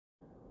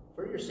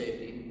For your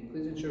safety,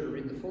 please ensure to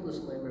read the full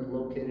disclaimer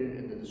located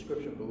in the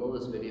description below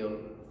this video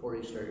before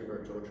you start your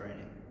virtual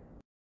training.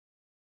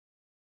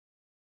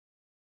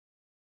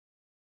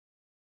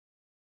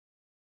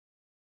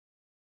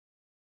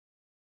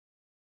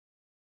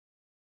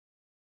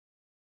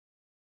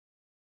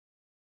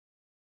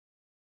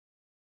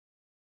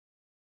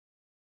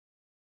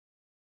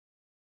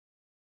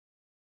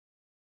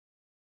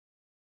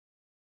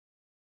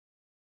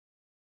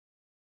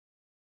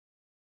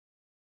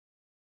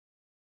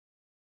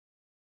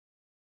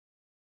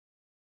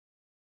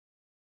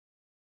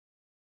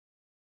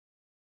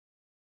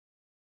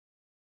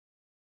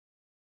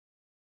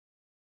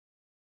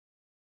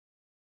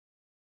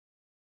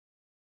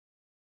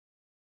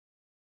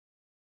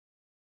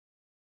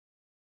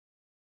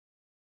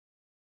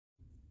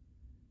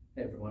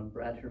 Hey everyone,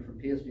 Brad here from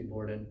CFB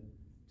Borden.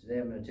 Today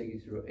I'm going to take you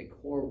through a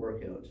core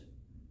workout.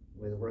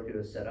 The way the workout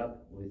is set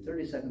up will be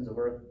 30 seconds of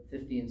work,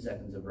 15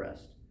 seconds of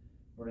rest.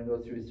 We're going to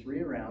go through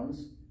 3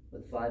 rounds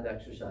with 5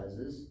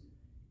 exercises.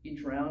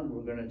 Each round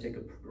we're going to take a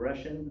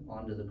progression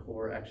onto the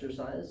core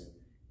exercise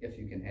if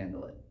you can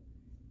handle it.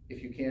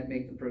 If you can't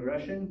make the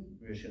progression,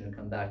 you're just going to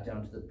come back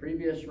down to the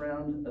previous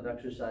round of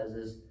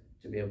exercises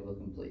to be able to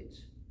complete.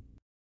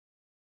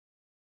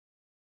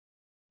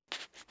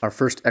 Our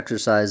first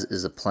exercise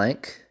is a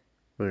plank.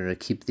 We're going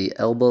to keep the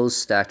elbows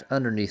stacked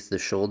underneath the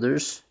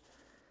shoulders,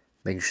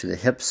 making sure the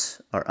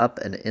hips are up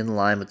and in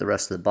line with the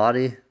rest of the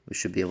body. We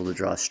should be able to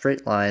draw a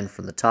straight line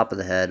from the top of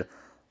the head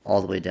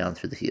all the way down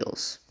through the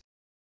heels.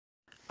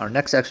 Our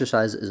next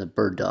exercise is a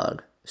bird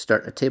dog.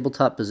 Start in a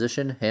tabletop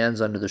position,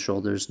 hands under the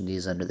shoulders,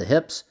 knees under the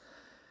hips,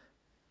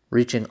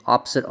 reaching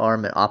opposite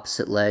arm and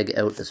opposite leg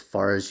out as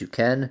far as you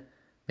can.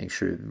 Make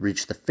sure you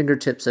reach the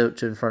fingertips out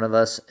to in front of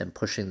us and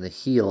pushing the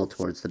heel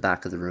towards the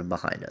back of the room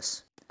behind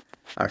us.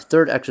 Our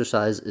third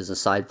exercise is a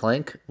side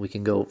plank. We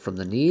can go from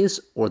the knees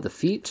or the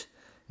feet,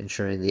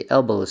 ensuring the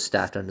elbow is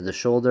stacked under the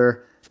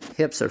shoulder,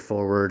 hips are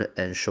forward,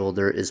 and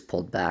shoulder is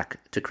pulled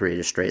back to create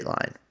a straight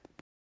line.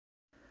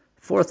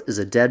 Fourth is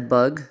a dead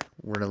bug.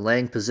 We're in a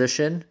laying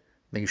position,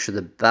 making sure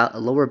the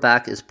lower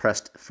back is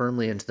pressed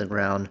firmly into the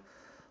ground,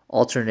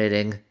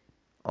 alternating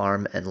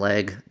arm and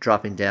leg,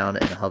 dropping down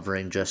and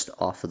hovering just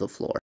off of the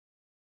floor.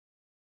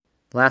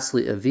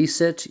 Lastly, a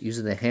V-sit,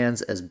 using the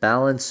hands as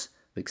balance.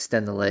 We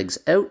extend the legs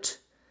out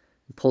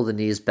and pull the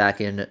knees back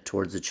in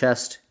towards the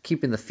chest,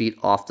 keeping the feet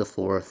off the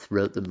floor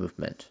throughout the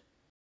movement.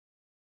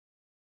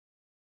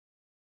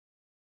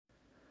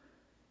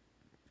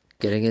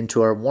 Getting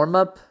into our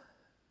warm-up,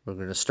 we're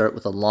going to start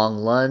with a long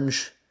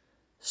lunge,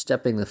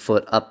 stepping the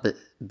foot up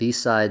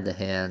beside the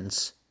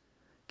hands,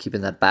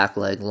 keeping that back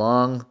leg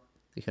long.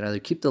 You can either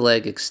keep the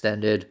leg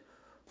extended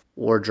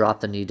or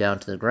drop the knee down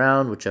to the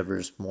ground, whichever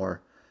is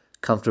more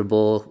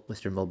comfortable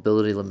with your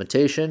mobility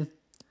limitation.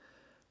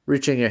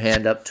 Reaching your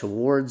hand up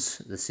towards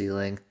the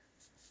ceiling,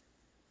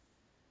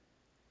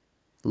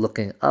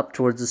 looking up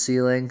towards the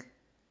ceiling,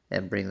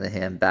 and bring the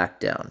hand back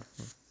down.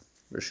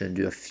 We're just going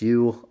to do a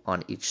few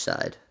on each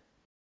side.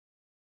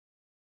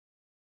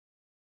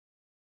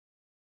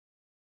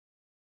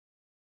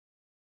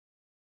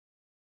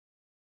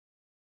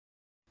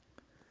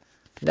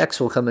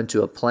 Next, we'll come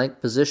into a plank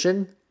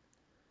position.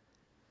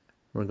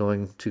 We're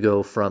going to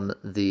go from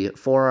the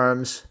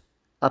forearms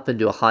up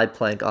into a high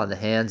plank on the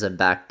hands and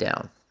back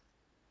down.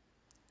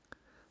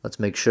 Let's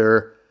make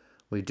sure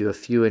we do a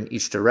few in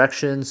each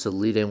direction, so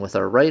leading with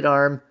our right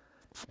arm,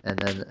 and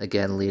then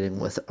again leading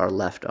with our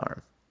left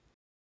arm.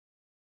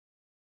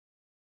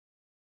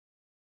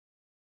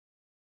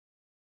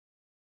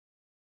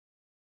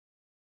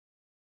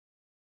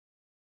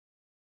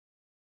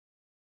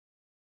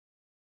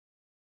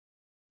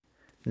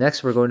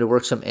 Next, we're going to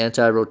work some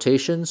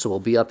anti-rotation, so we'll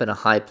be up in a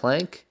high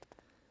plank,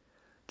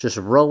 just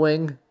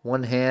rowing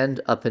one hand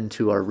up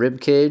into our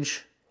rib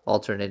cage,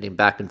 alternating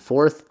back and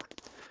forth.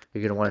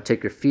 You're going to want to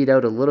take your feet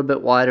out a little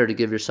bit wider to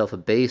give yourself a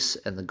base,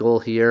 and the goal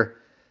here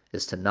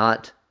is to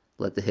not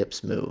let the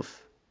hips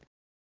move.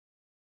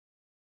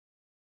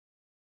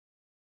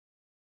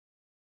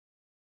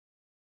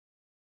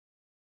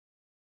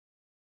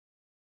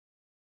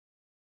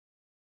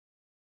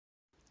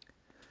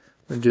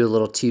 I'm going to do a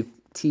little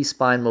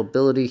T-spine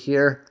mobility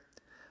here,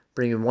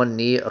 bringing one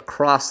knee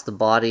across the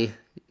body.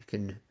 You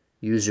can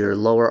use your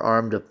lower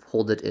arm to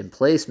hold it in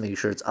place, making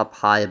sure it's up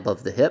high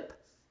above the hip.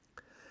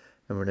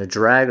 And we're going to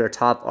drag our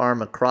top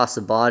arm across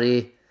the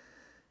body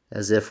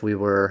as if we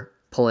were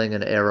pulling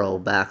an arrow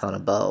back on a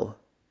bow.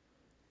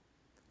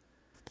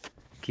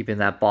 Keeping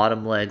that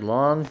bottom leg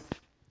long.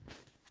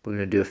 We're going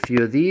to do a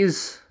few of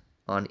these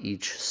on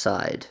each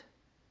side.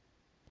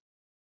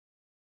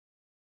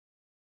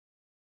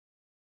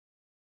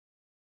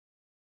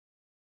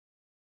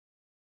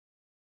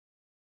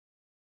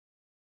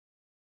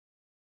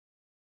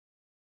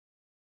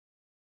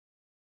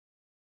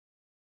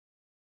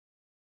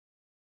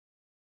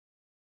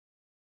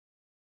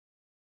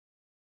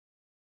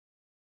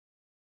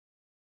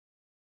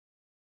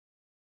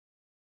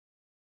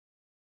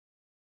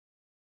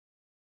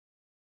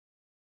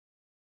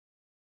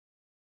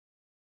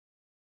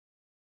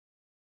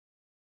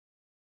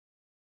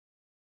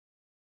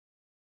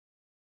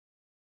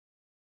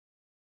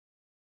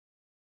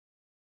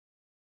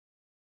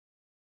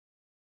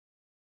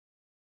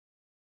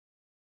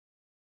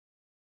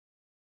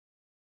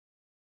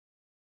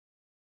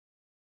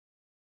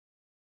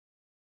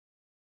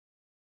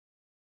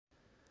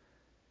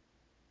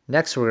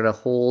 Next, we're going to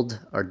hold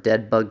our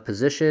dead bug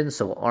position,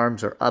 so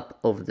arms are up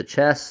over the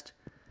chest,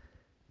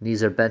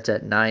 knees are bent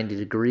at 90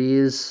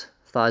 degrees,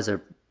 thighs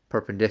are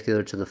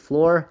perpendicular to the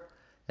floor,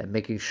 and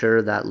making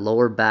sure that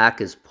lower back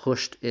is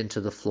pushed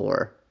into the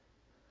floor.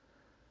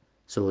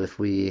 So if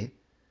we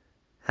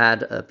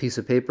had a piece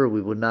of paper,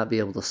 we would not be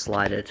able to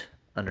slide it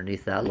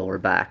underneath that lower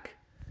back.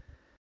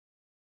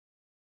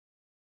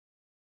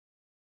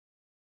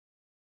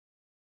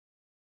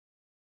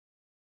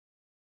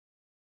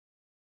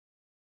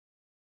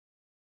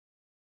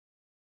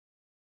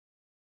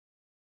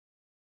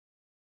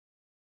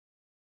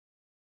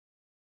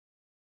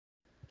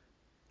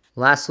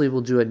 Lastly,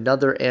 we'll do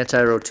another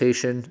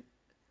anti-rotation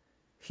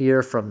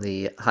here from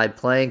the high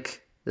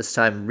plank, this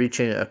time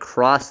reaching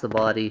across the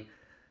body,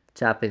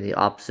 tapping the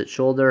opposite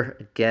shoulder.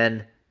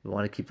 Again, we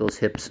want to keep those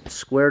hips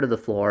square to the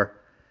floor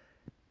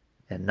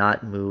and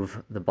not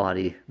move the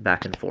body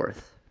back and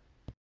forth.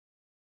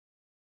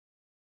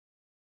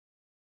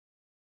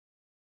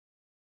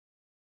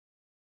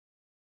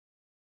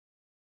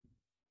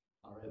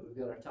 All right, we've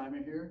got our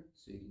timer here,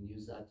 so you can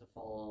use that to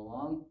follow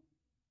along.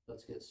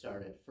 Let's get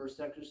started.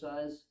 First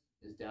exercise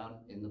is down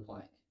in the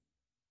plank.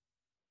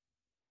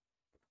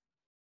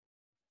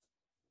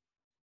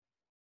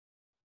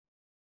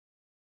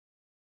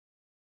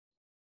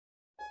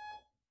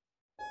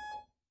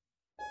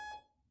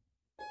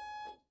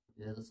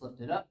 Yeah, let's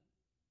lift it up.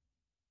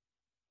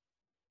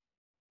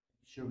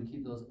 Make sure we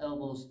keep those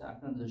elbows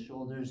stacked under the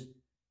shoulders.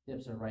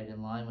 Hips are right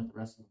in line with the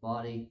rest of the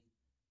body,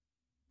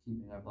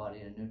 keeping our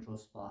body in a neutral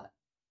spot.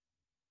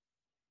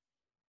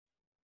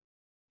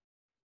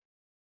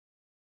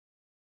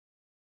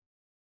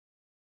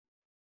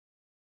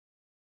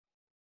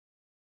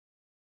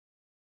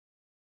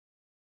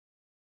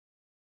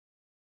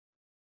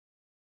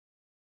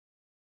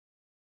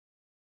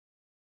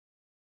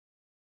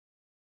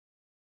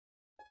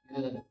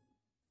 Good.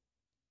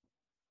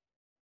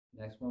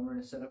 Next one we're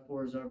going to set up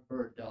for is our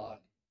bird dog.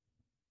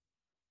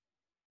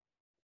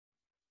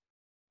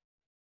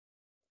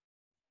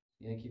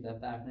 You're going to keep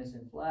that back nice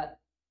and flat.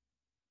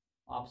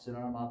 Opposite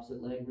arm,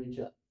 opposite leg, reach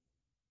up.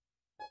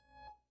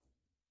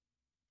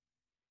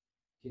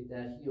 Kick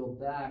that heel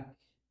back.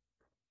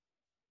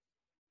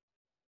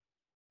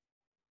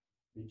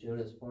 Reach out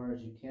as far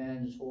as you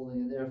can, just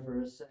holding it there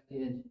for a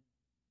second.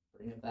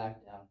 Bring it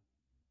back down.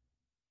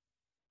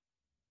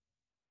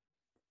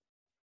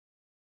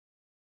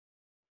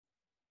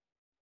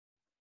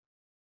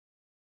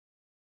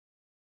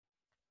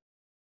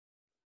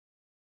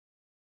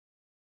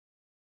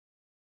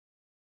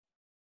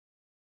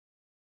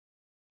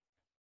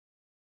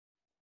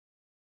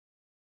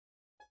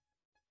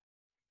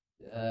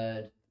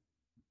 Good.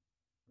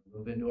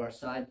 Move into our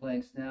side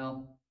planks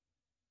now.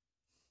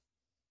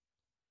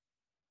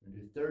 We're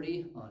going to do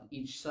 30 on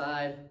each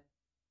side,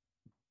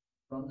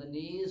 from the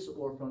knees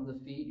or from the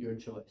feet, your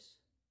choice.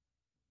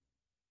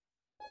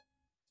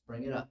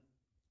 Bring it up.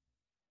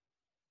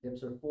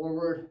 Hips are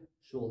forward,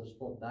 shoulders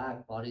pulled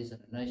back, body's in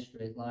a nice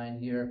straight line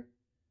here.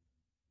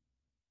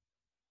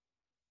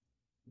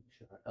 Make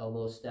sure our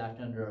elbows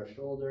stacked under our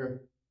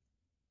shoulder.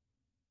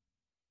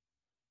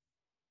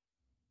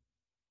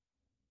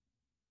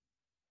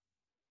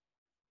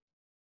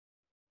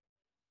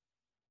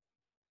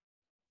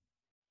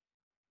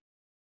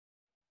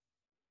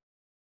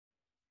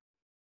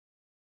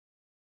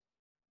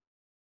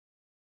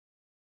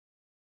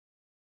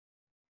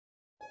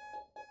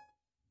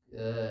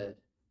 Good.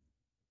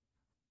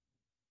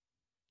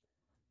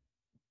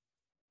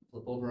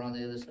 Flip over on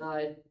the other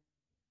side.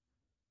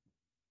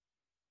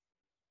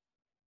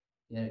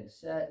 Getting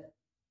set.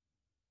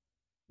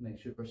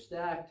 Make sure we're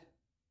stacked.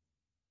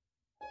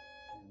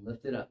 And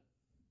lift it up.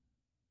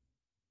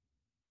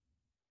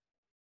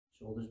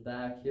 Shoulders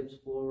back, hips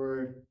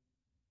forward.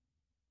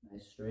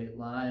 Nice straight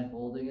line,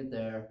 holding it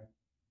there.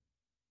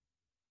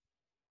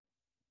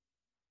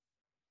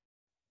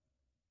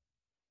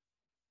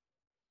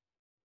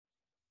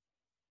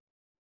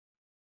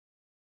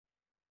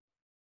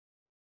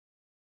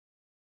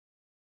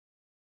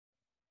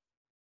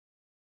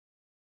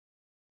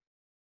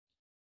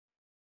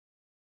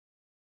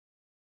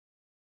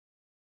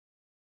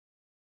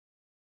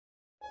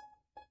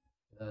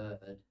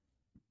 Good.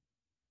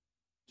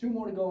 Two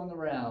more to go in the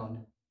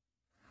round.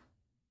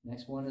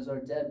 Next one is our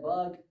dead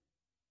bug.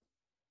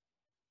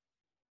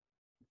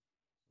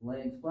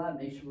 Laying flat,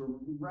 make sure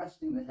we're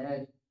resting the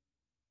head.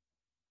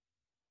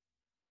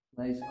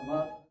 Legs come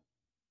up.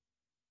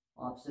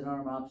 Opposite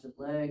arm, opposite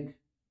leg.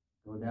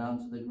 Go down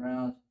to the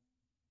ground.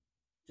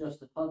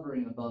 Just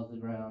hovering above the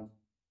ground.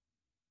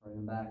 Bring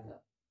them back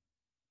up.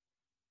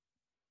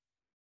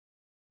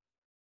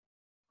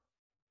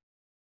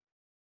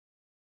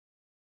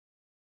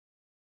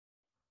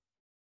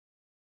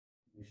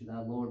 Make sure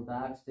that lower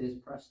back stays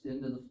pressed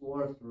into the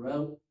floor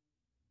throughout.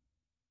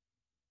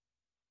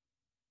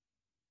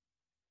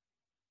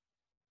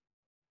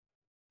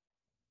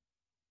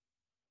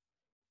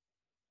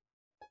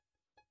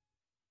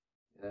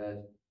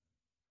 Good.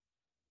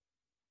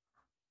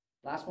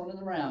 Last one in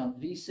the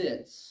round,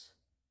 V-sits.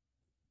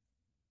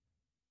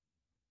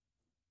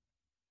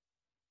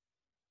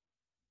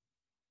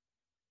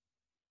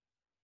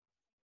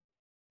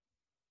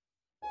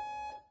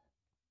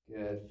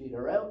 Good, feet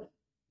are out,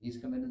 knees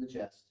come into the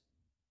chest.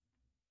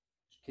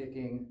 Just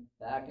kicking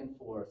back and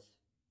forth.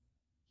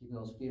 Keeping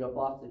those feet up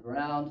off the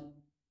ground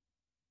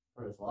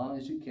for as long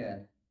as you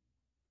can.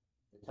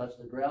 They touch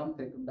the ground,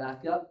 pick them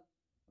back up,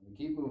 and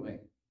keep moving.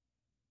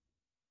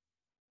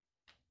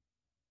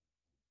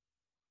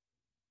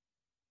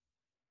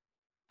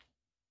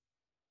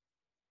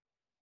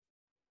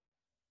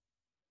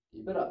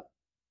 Keep it up.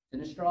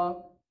 Finish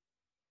strong.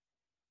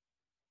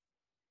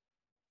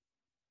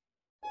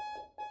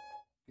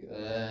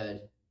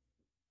 Good.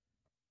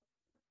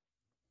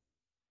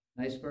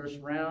 Nice first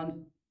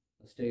round.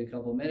 Let's take a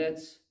couple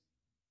minutes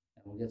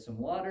and we'll get some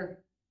water.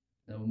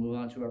 Then we'll move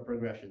on to our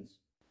progressions.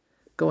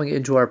 Going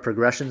into our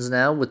progressions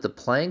now with the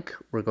plank,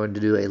 we're going to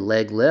do a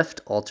leg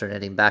lift,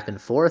 alternating back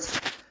and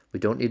forth. We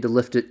don't need to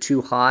lift it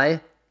too high.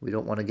 We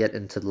don't want to get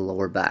into the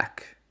lower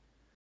back.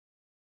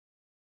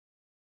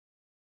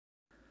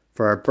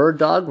 For our bird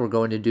dog, we're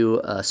going to do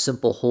a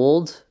simple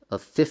hold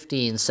of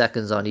 15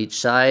 seconds on each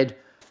side,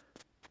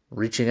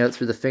 reaching out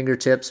through the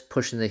fingertips,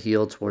 pushing the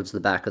heel towards the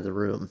back of the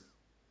room.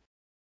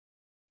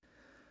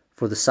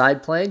 For the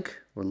side plank,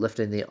 we're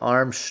lifting the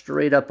arm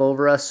straight up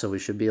over us, so we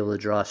should be able to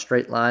draw a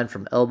straight line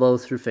from elbow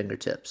through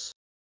fingertips.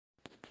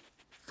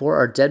 For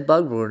our dead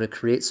bug, we're going to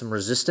create some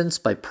resistance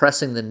by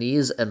pressing the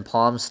knees and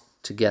palms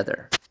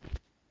together.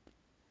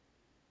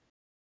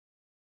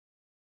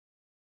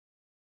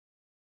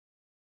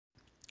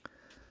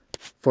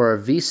 For our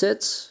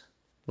V-sits,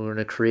 we're going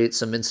to create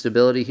some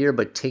instability here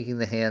by taking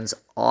the hands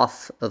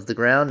off of the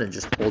ground and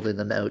just holding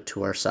them out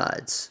to our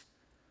sides.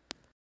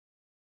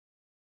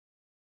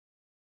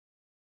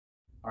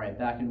 All right,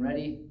 back and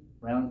ready.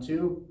 Round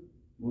two,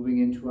 moving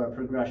into our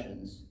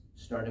progressions.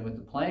 Starting with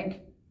the plank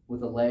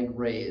with a leg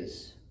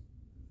raise.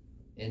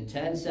 In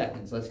 10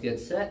 seconds, let's get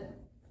set.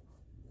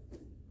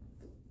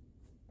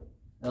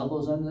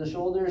 Elbows under the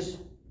shoulders,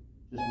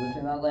 just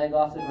lifting that leg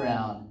off the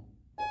ground.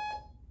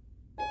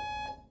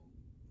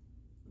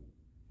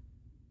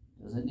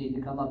 Doesn't need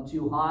to come up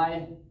too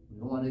high. We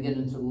don't want to get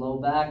into the low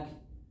back.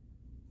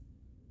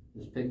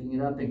 Just picking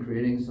it up and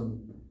creating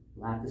some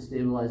lack of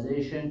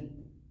stabilization.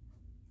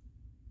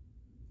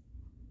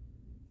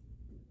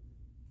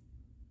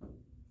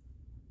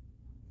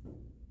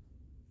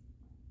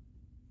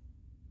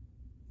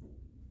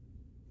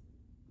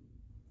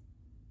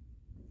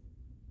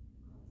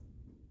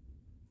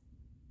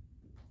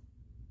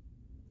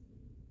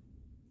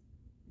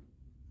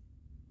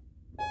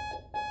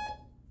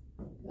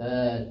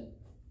 Good.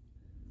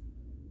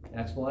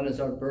 Next one is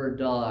our bird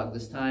dog.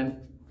 This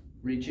time,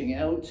 reaching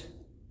out,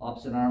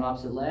 opposite arm,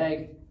 opposite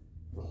leg.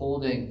 We're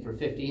holding for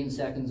 15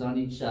 seconds on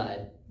each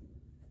side.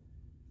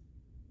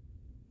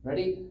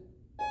 Ready?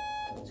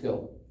 Let's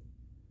go.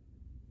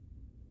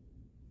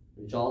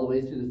 Reach all the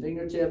way through the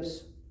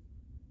fingertips,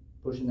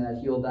 pushing that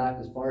heel back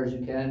as far as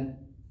you can.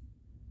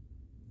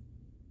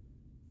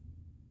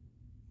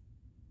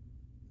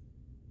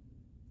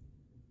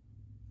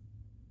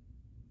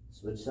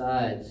 Switch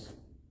sides.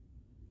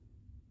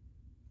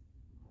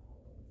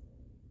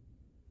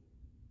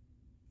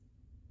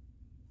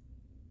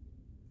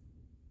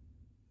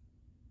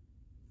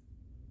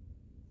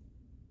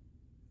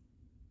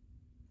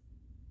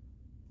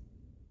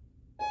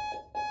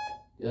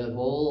 Good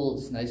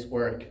holds, nice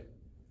work.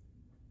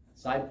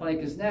 Side plank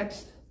is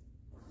next.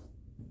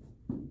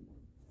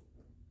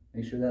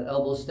 Make sure that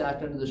elbow's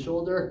stacked under the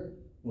shoulder.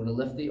 We're gonna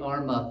lift the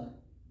arm up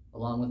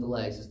along with the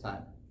legs this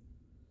time.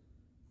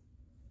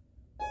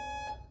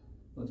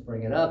 Let's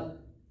bring it up.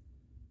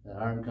 That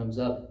arm comes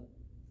up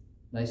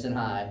nice and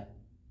high.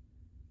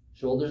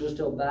 Shoulders are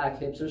still back,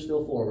 hips are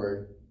still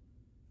forward.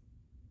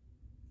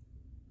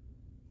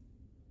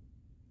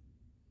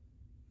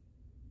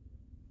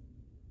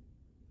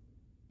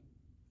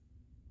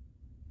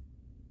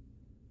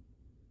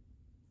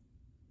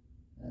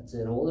 That's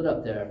it, hold it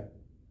up there.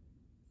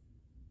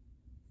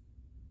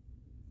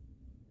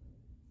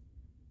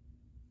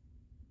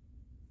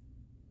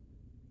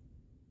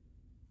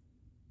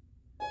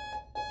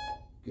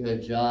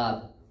 Good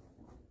job.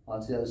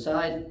 On to the other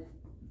side.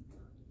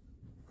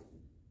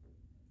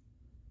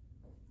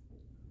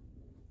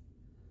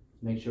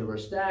 Make sure we're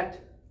stacked.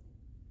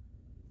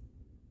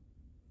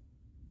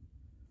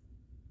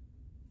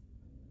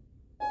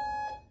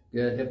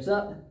 Good, hips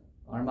up,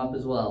 arm up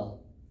as well.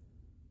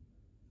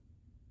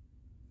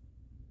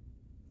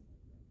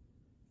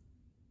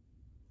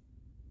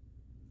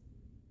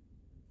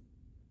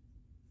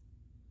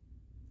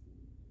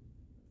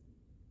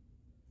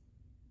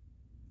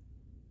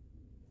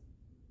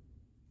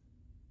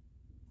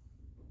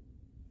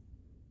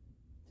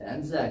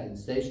 Ten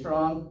seconds, stay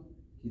strong,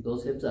 keep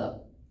those hips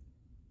up.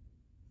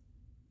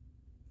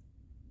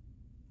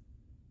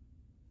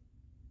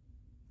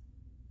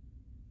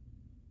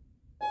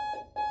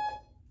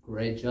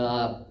 Great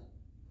job.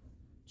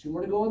 2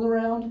 more to go in the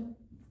round.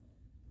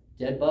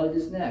 Dead bug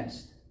is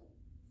next.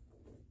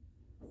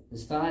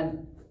 This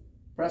time,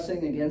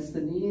 pressing against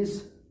the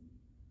knees,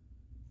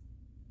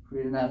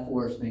 creating that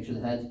force. Make sure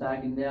the head's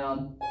backing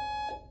down.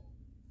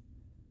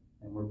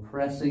 And we're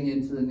pressing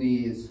into the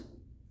knees.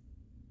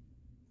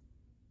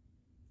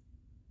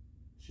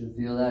 Should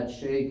feel that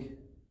shake.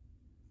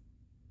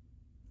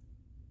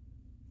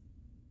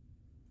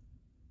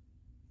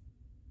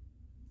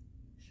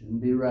 Shouldn't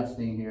be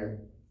resting here.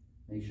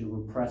 Make sure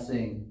we're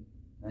pressing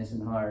nice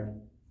and hard.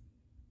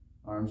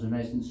 Arms are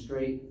nice and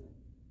straight.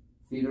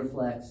 Feet are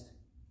flexed.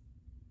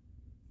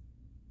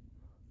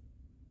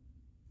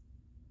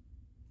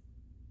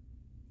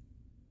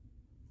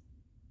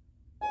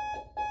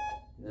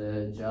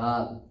 Good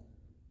job.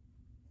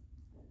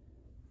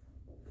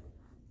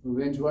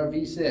 Move into our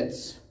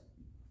V-sits.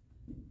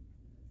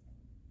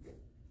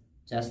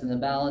 Testing the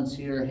balance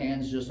here,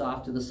 hands just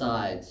off to the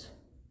sides.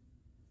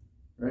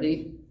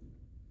 Ready?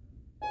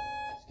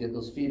 Let's get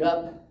those feet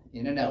up,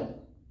 in and out.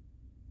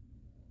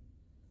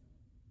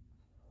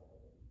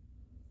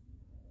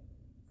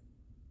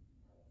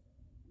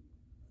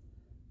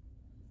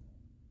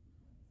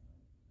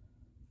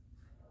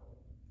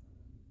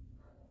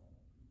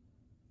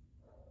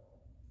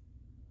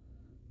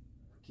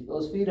 Keep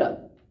those feet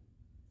up.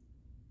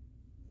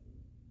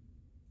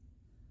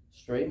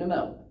 Straighten them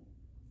out.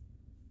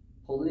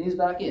 Pull the knees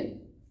back in,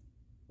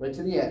 right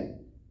to the end.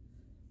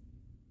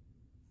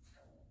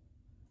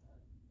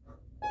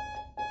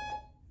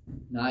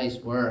 Nice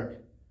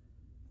work.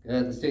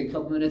 Good, let's take a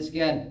couple minutes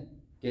again.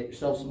 Get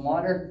yourself some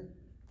water,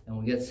 and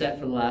we'll get set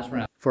for the last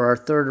round. For our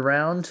third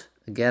round,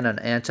 again, an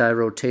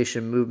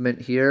anti-rotation movement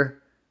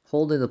here.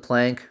 Holding the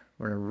plank,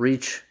 we're gonna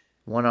reach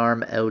one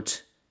arm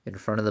out in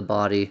front of the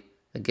body.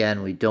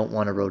 Again, we don't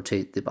want to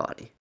rotate the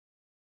body.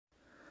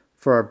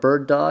 For our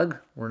bird dog,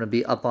 we're going to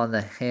be up on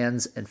the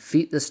hands and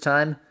feet this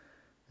time.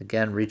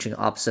 Again, reaching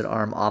opposite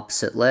arm,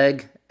 opposite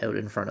leg out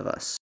in front of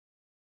us.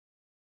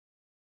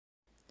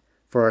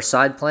 For our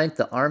side plank,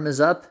 the arm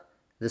is up.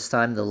 This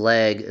time the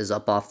leg is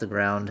up off the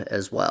ground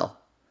as well,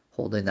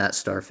 holding that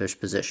starfish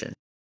position.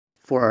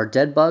 For our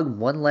dead bug,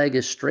 one leg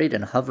is straight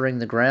and hovering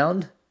the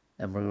ground,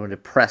 and we're going to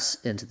press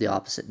into the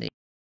opposite knee.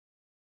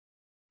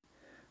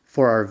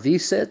 For our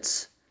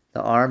V-sits,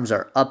 the arms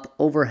are up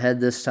overhead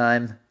this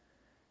time,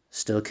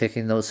 still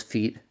kicking those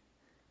feet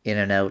in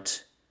and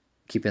out,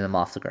 keeping them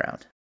off the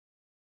ground.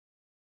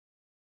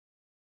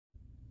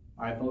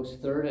 All right, folks,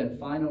 third and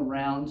final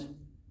round.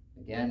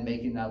 Again,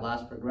 making that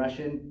last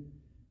progression.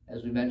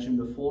 As we mentioned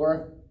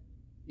before,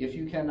 if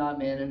you cannot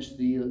manage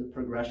the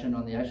progression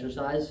on the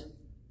exercise,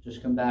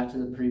 just come back to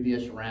the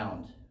previous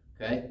round,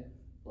 okay?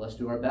 Let's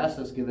do our best.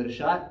 Let's give it a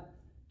shot.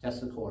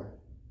 Test the core.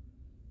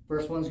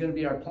 First one's going to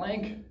be our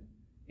plank,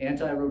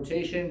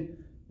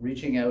 anti-rotation,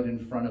 reaching out in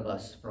front of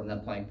us from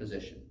that plank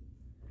position.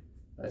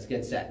 Let's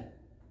get set.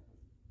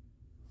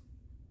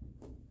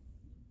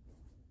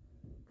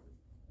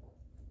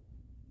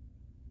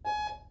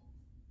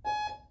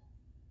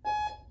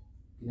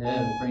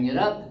 Good, bring it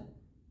up.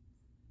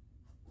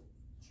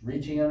 Just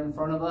reaching out in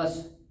front of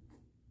us,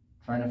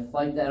 trying to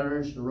fight that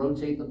urge to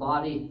rotate the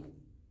body.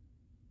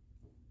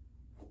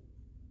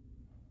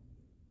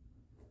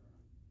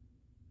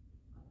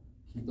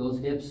 Keep those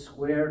hips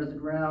square to the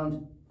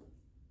ground.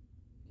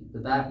 Keep the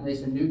back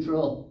nice and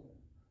neutral.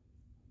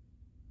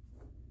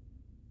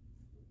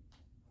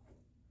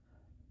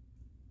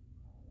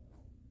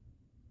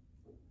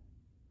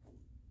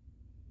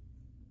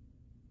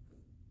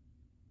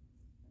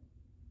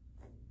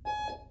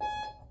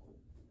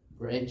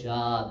 Great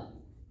job.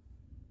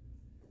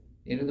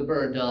 Into the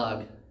bird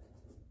dog.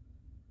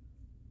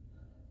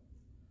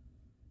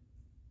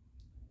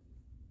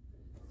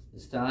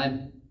 This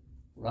time,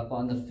 we're up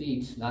on the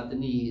feet, not the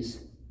knees.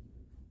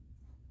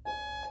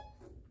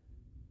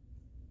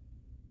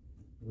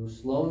 Go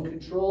slow and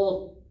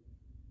control.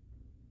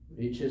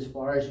 Reach as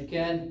far as you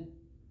can.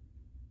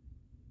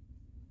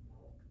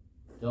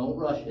 Don't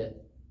rush it.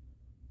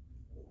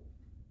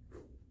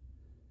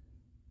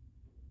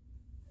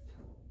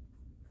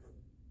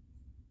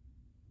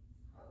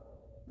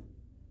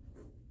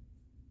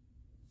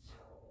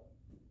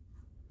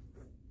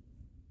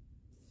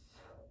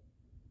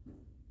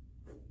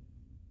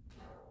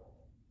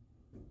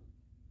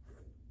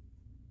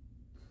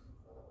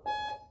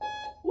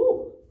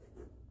 Woo.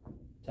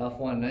 Tough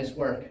one, nice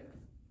work.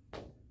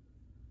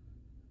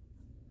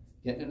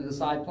 Getting into the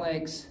side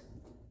planks.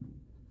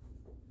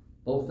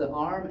 Both the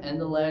arm and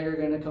the leg are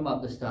going to come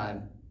up this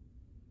time.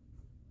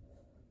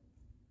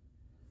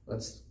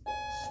 Let's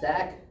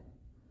stack,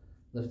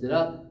 lift it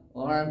up,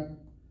 arm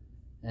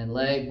and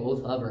leg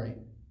both hovering.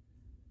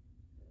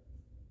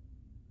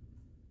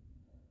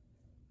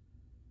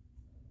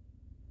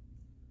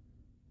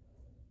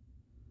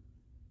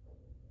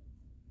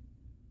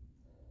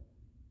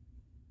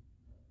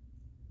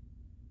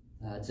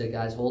 That's it,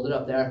 guys. Hold it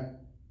up there.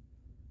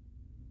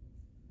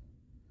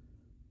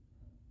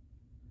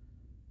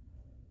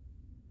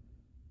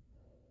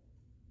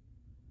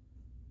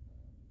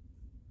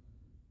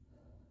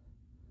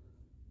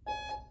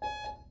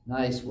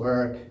 Nice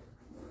work.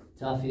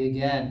 Toughie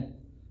again.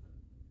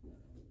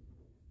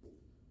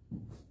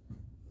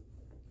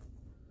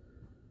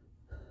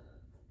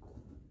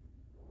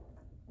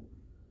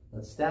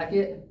 Let's stack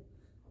it.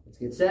 Let's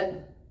get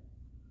set.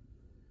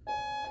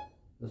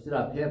 Lift it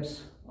up,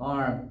 hips,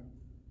 arm,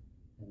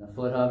 and the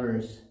foot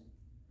hovers.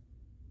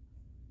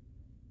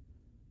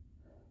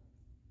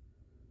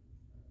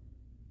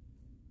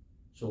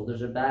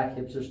 Shoulders are back,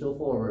 hips are still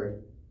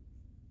forward.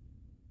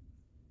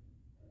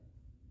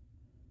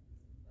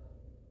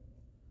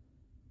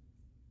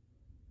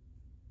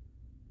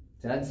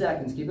 Ten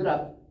seconds, keep it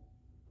up.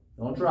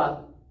 Don't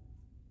drop.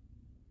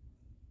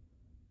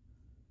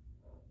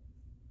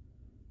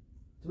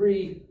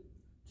 3,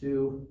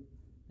 2,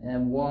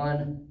 and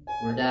 1.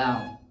 We're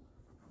down.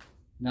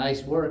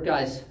 Nice work,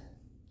 guys.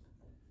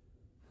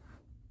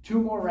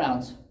 2 more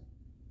rounds.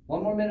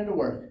 1 more minute of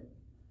work.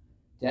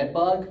 Dead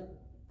bug,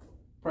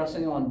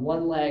 pressing on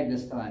one leg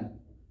this time.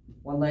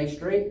 One leg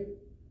straight,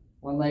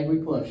 one leg we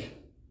push.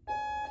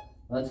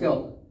 Let's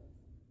go.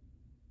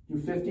 Do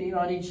 15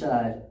 on each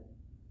side.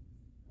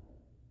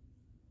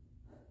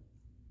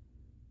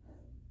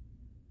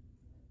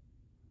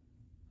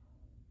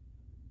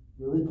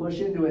 Really push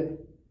into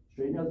it.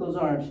 Straighten out those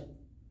arms.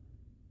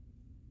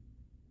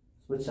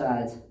 Switch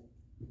sides.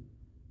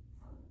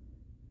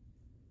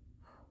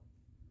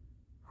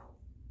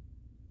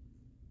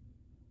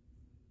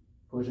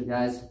 Push it,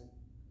 guys.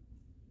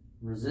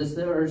 Resist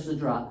the urge to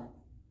drop.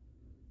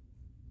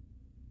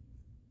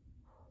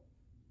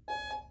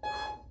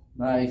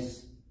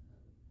 Nice.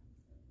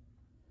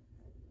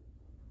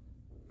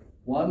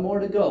 1 more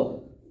to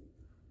go.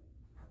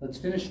 Let's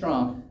finish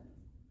strong.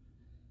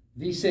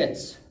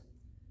 V-sits.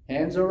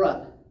 Hands are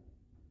up.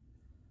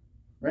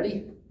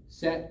 Ready,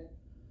 set,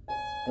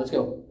 let's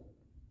go.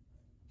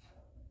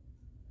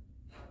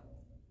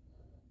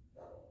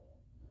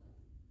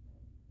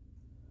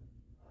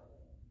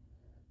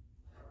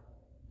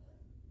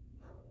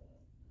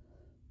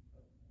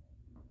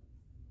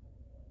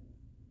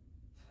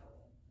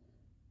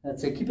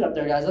 That's it, keep it up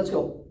there, guys, let's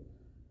go.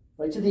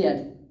 Right to the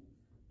end.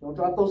 Don't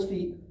drop those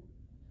feet.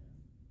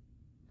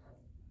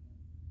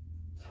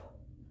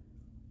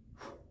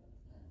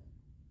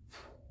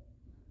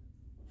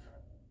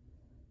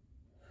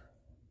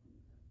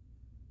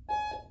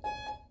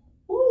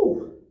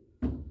 Woo!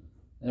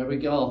 There we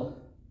go.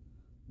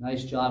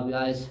 Nice job,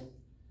 guys.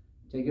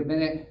 Take a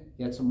minute,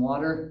 get some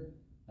water,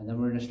 and then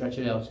we're going to stretch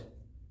it out.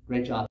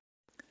 Great job.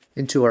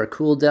 Into our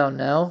cool down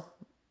now.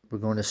 We're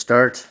going to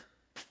start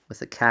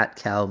with a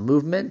cat-cow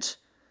movement.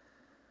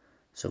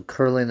 So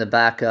curling the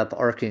back up,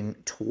 arcing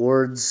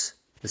towards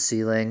the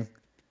ceiling,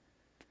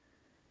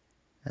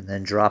 and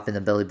then dropping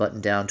the belly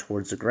button down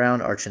towards the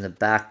ground, arching the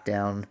back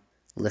down,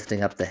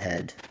 lifting up the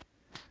head.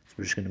 So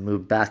we're just going to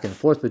move back and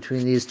forth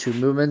between these 2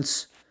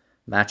 movements,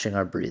 matching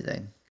our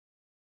breathing.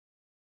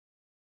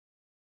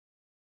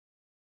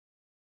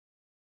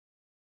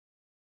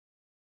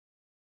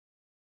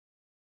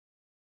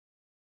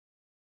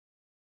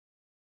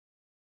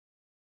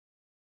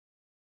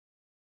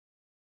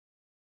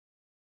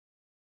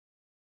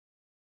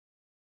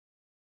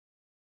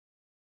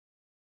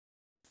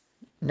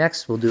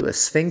 Next, we'll do a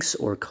Sphinx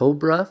or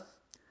Cobra.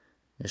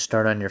 You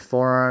start on your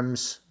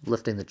forearms,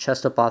 lifting the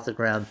chest up off the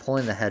ground,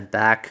 pulling the head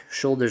back,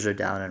 shoulders are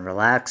down and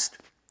relaxed.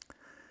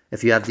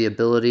 If you have the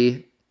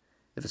ability,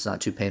 if it's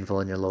not too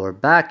painful in your lower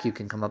back, you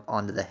can come up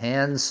onto the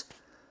hands,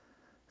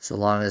 so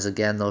long as,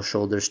 again, those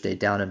shoulders stay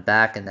down and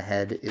back and the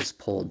head is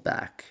pulled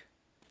back.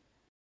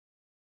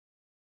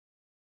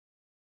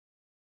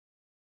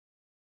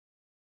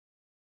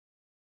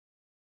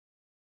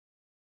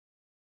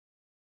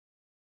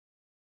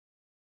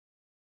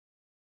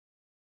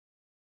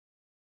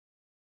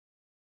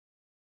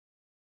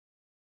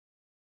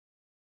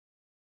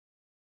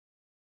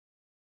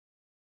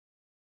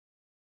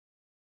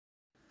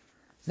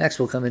 Next,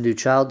 we'll come into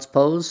child's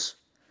pose.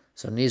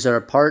 So knees are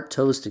apart,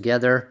 toes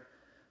together,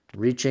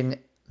 reaching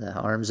the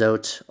arms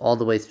out all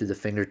the way through the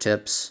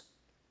fingertips,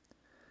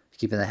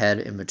 keeping the head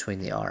in between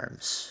the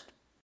arms.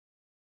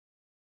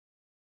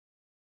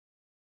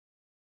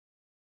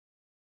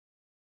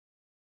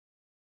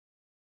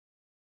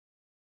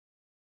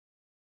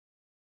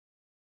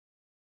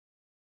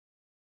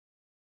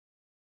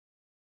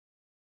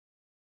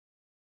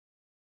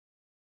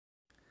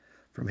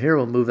 From here,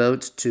 we'll move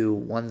out to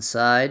one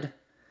side.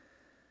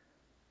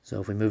 So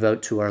if we move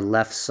out to our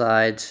left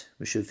side,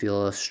 we should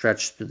feel a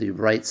stretch through the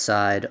right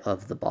side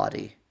of the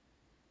body.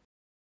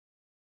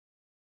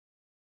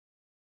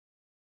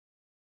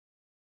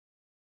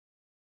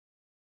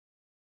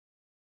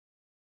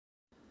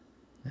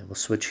 And we'll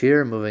switch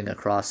here, moving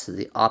across to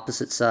the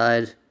opposite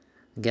side.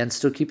 Again,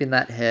 still keeping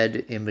that head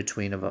in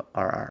between of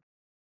our arms.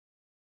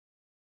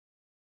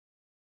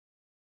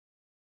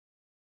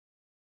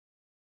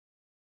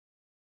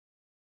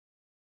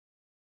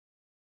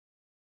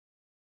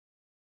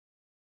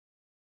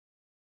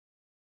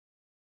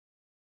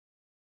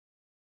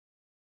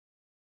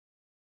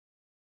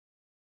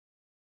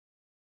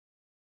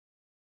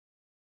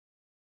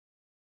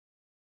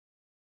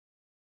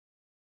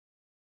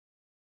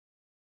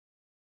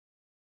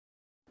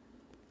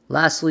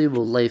 Lastly,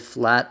 we'll lay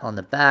flat on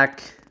the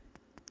back.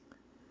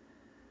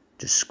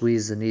 Just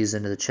squeeze the knees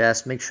into the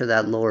chest. Make sure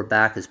that lower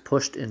back is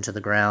pushed into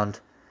the ground.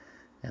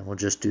 And we'll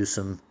just do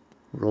some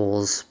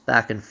rolls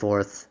back and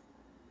forth,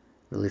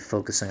 really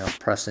focusing on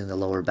pressing the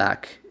lower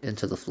back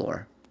into the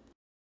floor.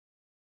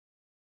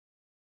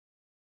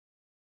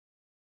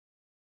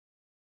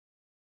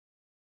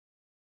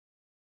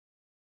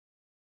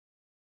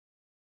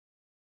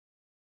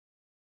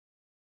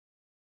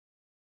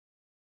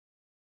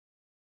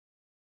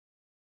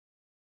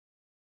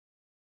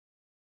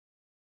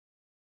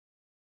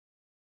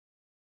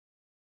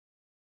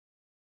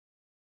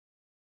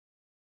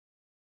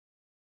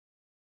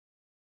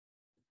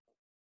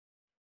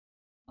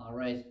 All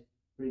right,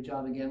 great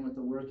job again with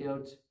the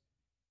workout.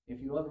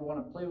 If you ever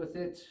want to play with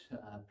it,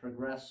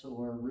 progress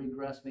or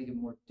regress, make it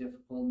more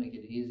difficult, make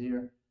it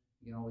easier,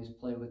 you can always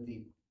play with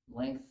the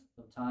length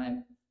of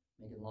time,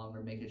 make it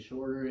longer, make it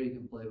shorter. You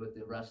can play with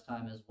the rest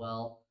time as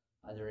well,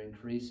 either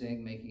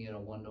increasing, making it a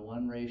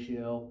 1-to-1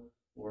 ratio,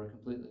 or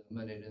completely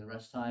eliminating the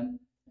rest time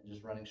and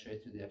just running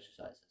straight through the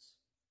exercises.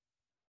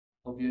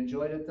 Hope you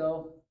enjoyed it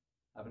though.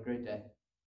 Have a great day.